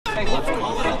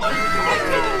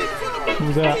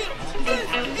Who's that?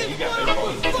 You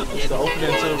got it's the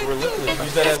opening to Relentless.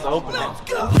 Use that as the opening.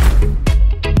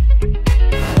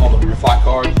 All of your fight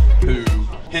cards who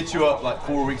hit you up like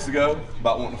 4 weeks ago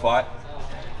about wanting to fight,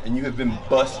 and you have been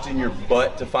busting your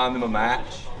butt to find them a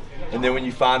match, and then when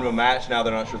you find them a match, now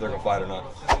they're not sure if they're gonna fight or not.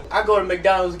 I go to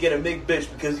McDonald's and get a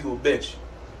McBitch because you a bitch.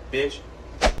 Bitch.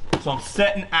 So I'm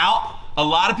setting out. A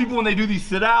lot of people when they do these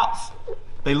sit-outs,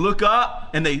 they look up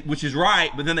and which is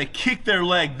right, but then they kick their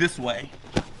leg this way,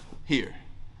 here,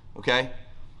 okay?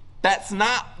 That's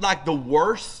not like the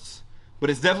worst, but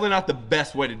it's definitely not the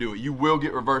best way to do it. You will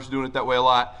get reversed doing it that way a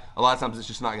lot. A lot of times it's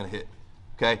just not gonna hit,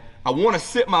 okay? I wanna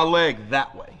sit my leg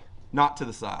that way, not to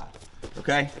the side,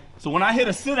 okay? So when I hit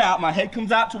a sit-out, my head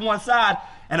comes out to one side,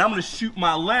 and I'm gonna shoot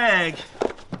my leg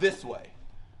this way,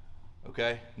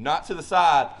 okay? Not to the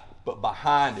side, but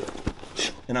behind it.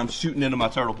 And I'm shooting into my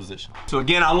turtle position. So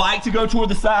again, I like to go toward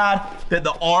the side that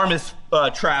the arm is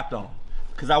trapped on,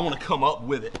 because I want to come up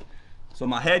with it. So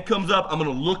my head comes up, I'm gonna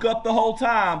look up the whole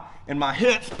time, and my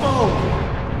hips,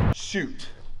 boom, shoot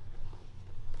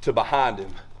to behind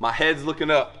him. My head's looking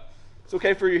up. It's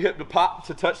okay for your hip to pop,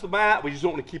 to touch the mat, we just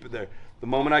don't want to keep it there. The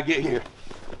moment I get here,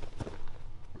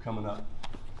 we're coming up.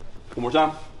 One more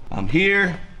time. I'm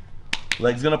here,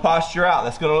 leg's gonna posture out.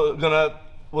 That's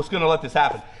what's gonna let this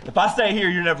happen. If I stay here,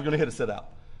 you're never gonna hit a sit out.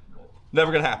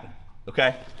 Never gonna happen,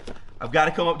 okay? I've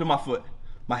gotta come up to my foot.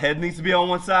 My head needs to be on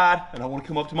one side, and I wanna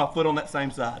come up to my foot on that same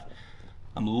side.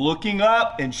 I'm looking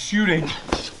up and shooting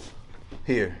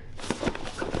here.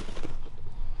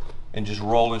 And just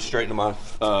rolling straight into my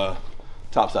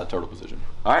top side turtle position.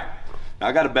 All right? Now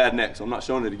I got a bad neck, so I'm not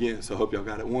showing it again, so I hope y'all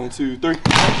got it. 1, 2, 3.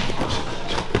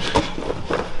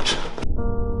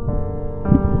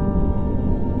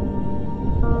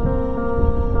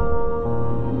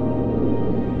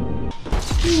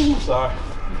 Sorry.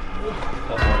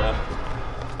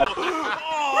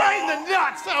 Right in the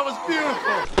nuts! That was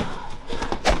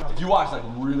beautiful! If you watch like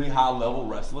really high level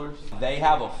wrestlers, they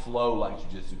have a flow like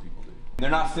jiu-jitsu people do. They're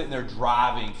not sitting there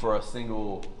driving for a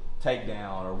single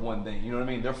takedown or one thing, you know what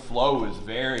I mean? Their flow is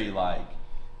very like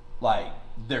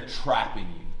they're trapping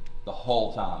you the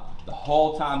whole time. The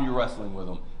whole time you're wrestling with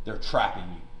them, they're trapping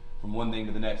you from one thing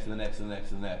to the next, to the next, to the next,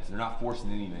 to the next. They're not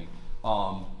forcing anything.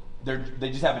 They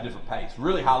just have a different pace.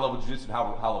 Really high level jiu-jitsu and high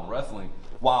level wrestling,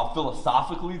 while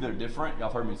philosophically they're different. Y'all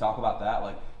have heard me talk about that,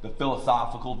 like the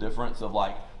philosophical difference of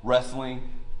like wrestling,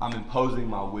 I'm imposing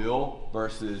my will,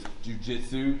 versus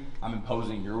jiu-jitsu, I'm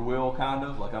imposing your will kind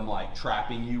of. Like I'm like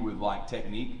trapping you with like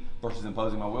technique versus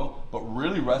imposing my will. But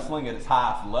really wrestling at its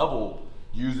highest level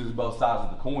uses both sides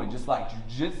of the coin, just like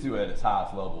jiu-jitsu at its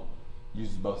highest level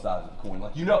uses both sides of the coin.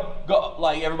 Like, you know,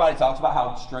 like everybody talks about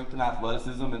how strength and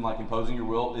athleticism and like imposing your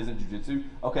will isn't jiu-jitsu.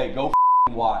 Okay, go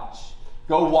watch.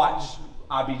 Go watch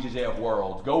IBJJF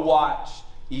Worlds. Go watch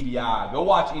EBI. Go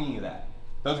watch any of that.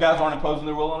 Those guys aren't imposing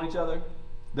their will on each other.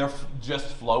 They're just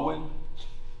flowing.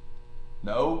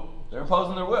 No, they're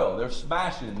imposing their will. They're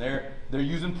smashing. They're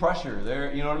using pressure.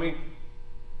 You know what I mean?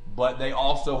 But they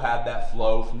also have that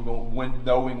flow from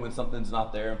knowing when something's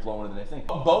not there and flowing to the next thing.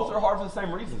 Both are hard for the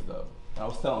same reasons though. And I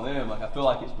was telling them, like, I feel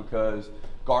like it's because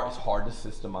it's hard to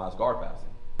systemize guard passing.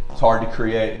 It's hard to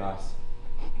create. Nice.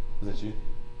 Is that you?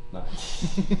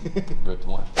 Nice. Ripped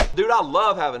one. Dude, I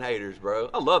love having haters, bro.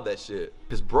 I love that shit.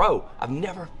 Because, bro, I've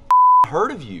never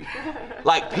heard of you.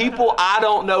 Like, people I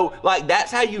don't know, like,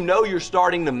 that's how you know you're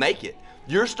starting to make it.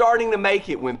 You're starting to make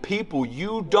it when people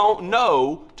you don't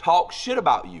know talk shit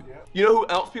about you. You know who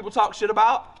else people talk shit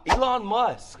about? Elon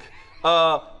Musk,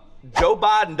 Joe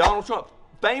Biden, Donald Trump,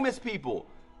 famous people.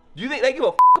 Do you think they give a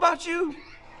f about you?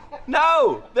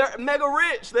 No, they're mega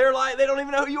rich. They're like, they don't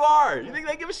even know who you are. You think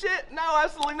they give a shit? No,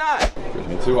 absolutely not.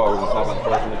 Me too, I was gonna talk about the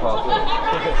person that popped up.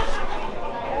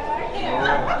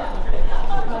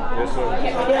 Yes, sir.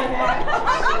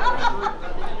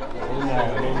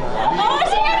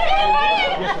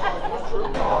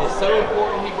 It's so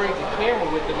important he brings the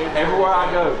camera with him Everywhere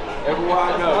I go. Everywhere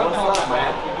I go. What's up,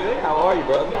 man? You good? How are you,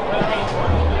 brother?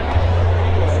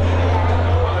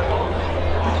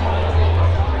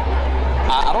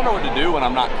 I don't know what to do when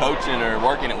I'm not coaching or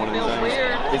working at one of these things.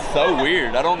 Weird. It's so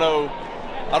weird. I don't know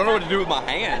what to do with my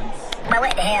hands.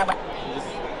 What the hell?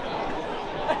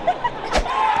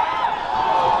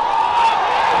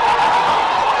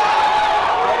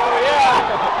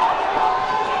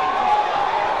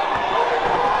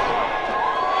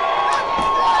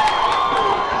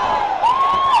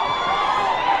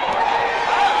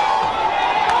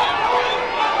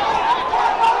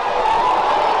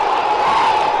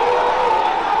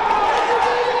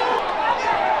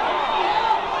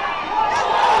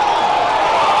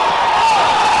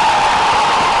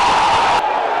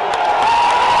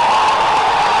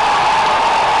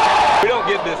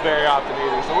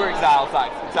 all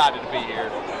excited to be here.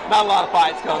 Not a lot of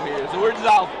fights come here, so we're just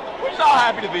all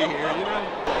happy to be here, you know?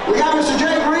 We got Mr.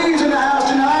 Jake Reeves in the house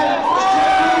tonight. Mr.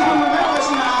 Jake Reeves from Relentless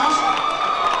in the house.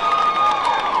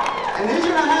 And he's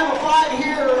going to have a fight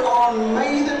here on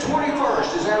May the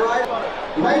 21st, is that right?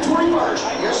 May 21st,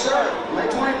 yes sir, May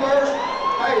 21st.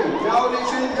 Hey, y'all need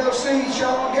to go see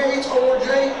Sean Gates or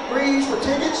Jake Reeves for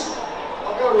tickets.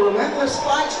 I'll go to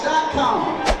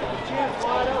relentlessfights.com.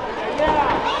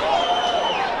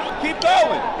 Keep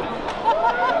going.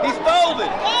 He's folded.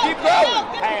 Keep going.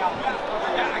 Hey,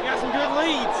 I got some good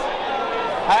leads.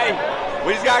 Hey,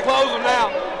 we just gotta close them now.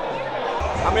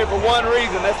 I'm here for one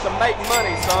reason. That's to make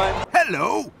money, son.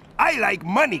 Hello, I like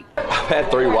money. I've had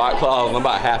 3 White Claws and I'm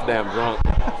about half damn drunk.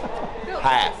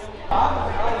 Half.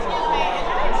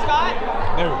 Scott?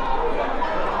 No.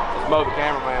 It's Mo the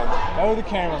cameraman. Oh, the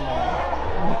cameraman.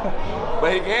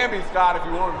 But he can be Scott if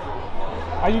you want him to.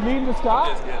 Are you leading to Scott?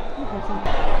 Just kidding.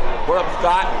 What up,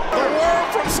 Scott? The word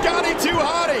from Scotty to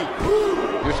Hottie.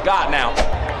 You're Scott now.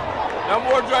 No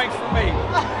more drinks for me.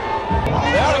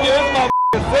 They ought to give this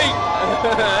motherfucker a seat.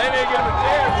 They didn't give him a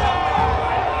chair.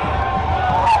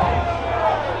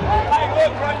 Hey,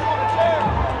 look, bro, you want a chair?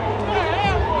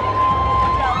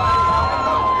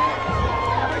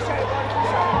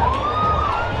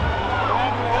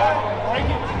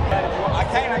 I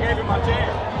can't, I gave him my chair.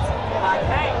 I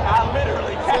can't, I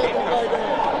literally can't.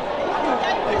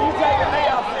 If you take a knee,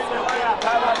 I'll sit there right out.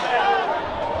 How about that?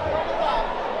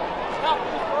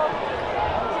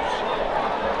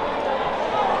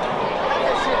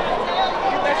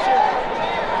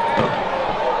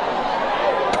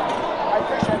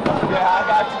 Yeah, I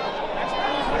got you.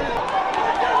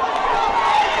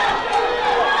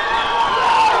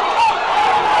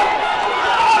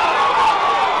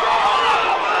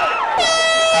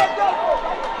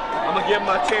 I'm gonna give him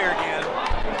my chair again.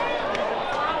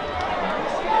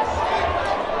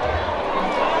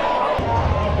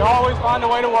 You always find a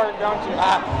way to work, don't you?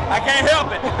 I can't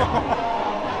help it.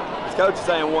 This coach is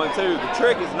saying 1-2. The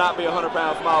trick is not be 100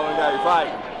 pounds smaller than the guy you're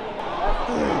fighting.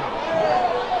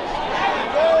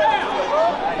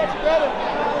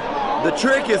 The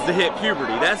trick is to hit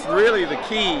puberty. That's really the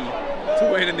key to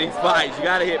winning these fights. You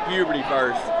got to hit puberty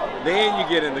first. Then you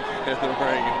get in the ring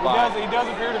and fight. He does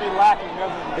appear to be lacking,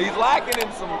 doesn't he? He's lacking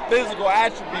in some physical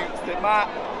attributes that might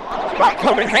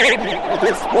come in handy with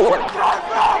this sport.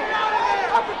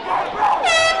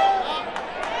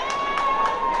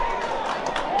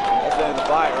 That's the end of the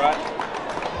fight, right?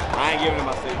 I ain't giving him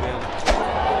my seat, man.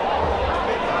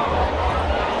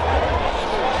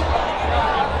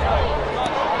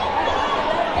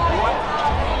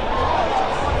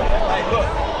 Hey, look.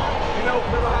 You know,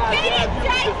 remember how I said you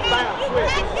just bounce quick.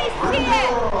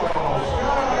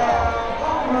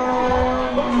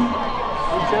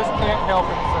 He just can't help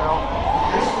himself.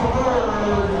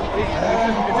 It's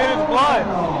in his blood.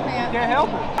 He can't help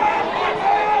it.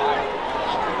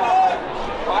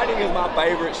 Fighting is my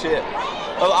favorite shit.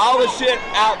 Of all the shit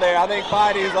out there, I think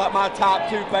fighting is like my top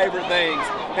 2 favorite things.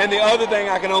 And the other thing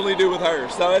I can only do with her.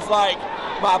 So it's like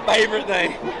my favorite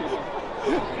thing.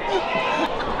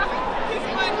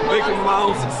 Victim of my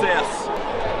own success.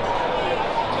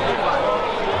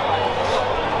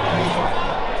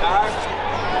 Tired?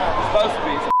 It's supposed to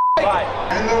be. Fight.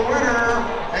 And the winner,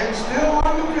 and still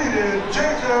undefeated,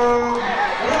 Jacob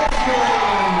Wilson.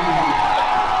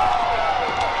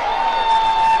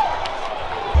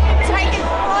 Take his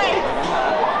place.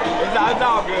 It's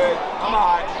all good. I'm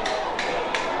alright.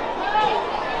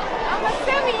 I'm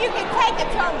assuming you can take a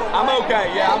tumble. I'm okay.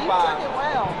 Yeah, I'm fine. You took it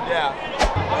well. Yeah.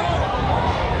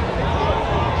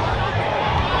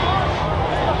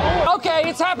 Okay,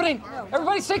 it's happening.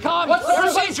 Everybody stay calm. What's the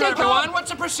Everybody procedure, stay calm. everyone? What's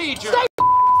the procedure? Stay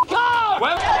calm.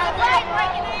 Well,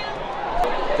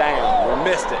 Damn, we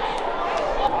missed it.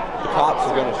 The cops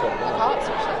are gonna shut down.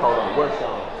 Hold on, where's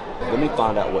Sean? Let me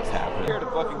find out what's happening. Here to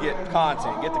fucking get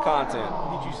content. Get the content.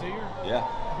 Did you see her? Yeah.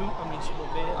 I mean, she was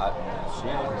dead.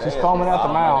 She's foaming at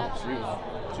the mouth. She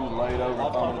was laid over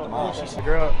foaming at the mouth. The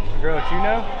girl that you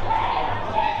know?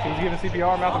 She was giving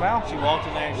CPR mouth to mouth? She walked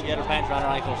in there and she had her pants around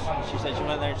her ankles. She said she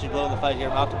went in there and she blew in the face,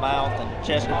 gave her mouth to mouth and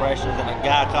chest compressions, and a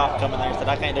guy cop come in there and said,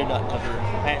 I can't do nothing because her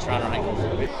pants around her ankles.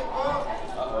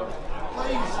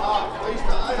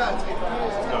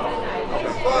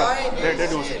 They're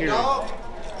doing security.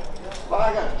 But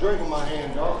I got a drink in my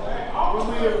hand, dog.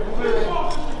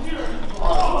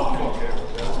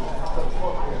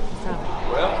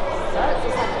 Well,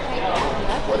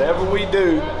 whatever we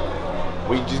do,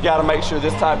 we just got to make sure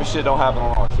this type of shit don't happen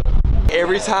on our show.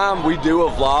 Every time we do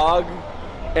a vlog,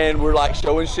 and we're like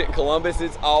showing shit in Columbus,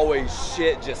 it's always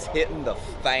shit just hitting the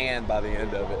fan by the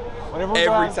end of it.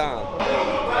 Every time.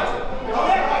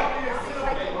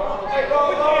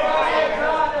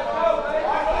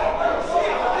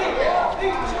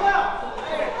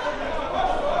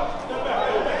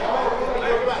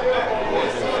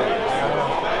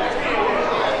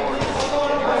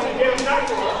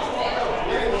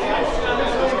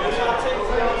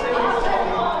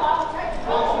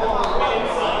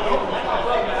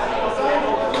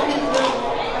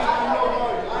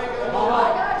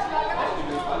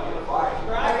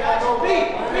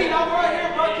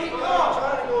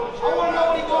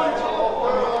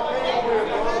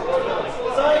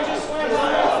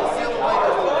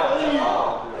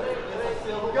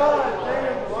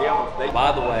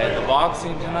 By the way, the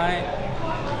boxing tonight,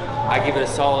 I give it a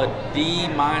solid D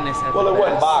minus. Well, it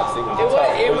wasn't boxing.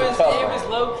 It was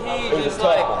low key. It was just a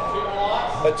tough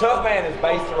like man. A tough man is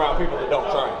based around people that don't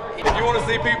train. If you want to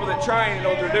see people that train and know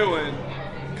what they're doing,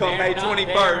 come May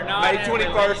 21st. May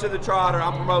 21st at the Trotter.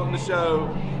 I'm promoting the show.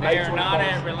 they are not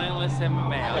at Relentless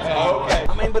MMA. Okay.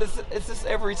 I mean, but it's just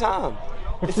every time.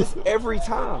 It's just every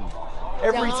time.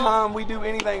 Every time we do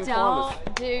anything in Columbus.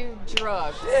 Don't do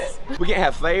drugs. Shit. We can't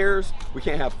have fairs. We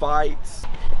can't have fights.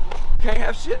 Can't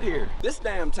have shit here. This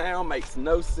damn town makes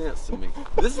no sense to me.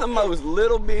 This is the most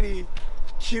little bitty,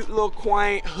 cute little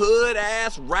quaint, hood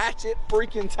ass, ratchet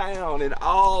freaking town in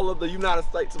all of the United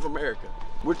States of America.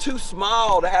 We're too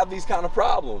small to have these kind of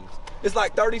problems. It's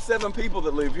like 37 people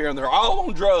that live here and they're all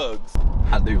on drugs.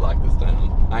 I do like this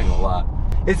town. I ain't gonna lie.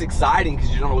 It's exciting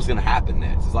because you don't know what's gonna happen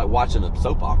next. It's like watching a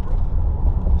soap opera.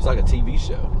 It's like a TV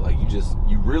show. Like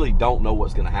you really don't know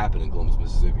what's gonna happen in Columbus,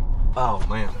 Mississippi. Oh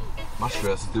man, my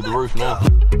stress is through the roof now.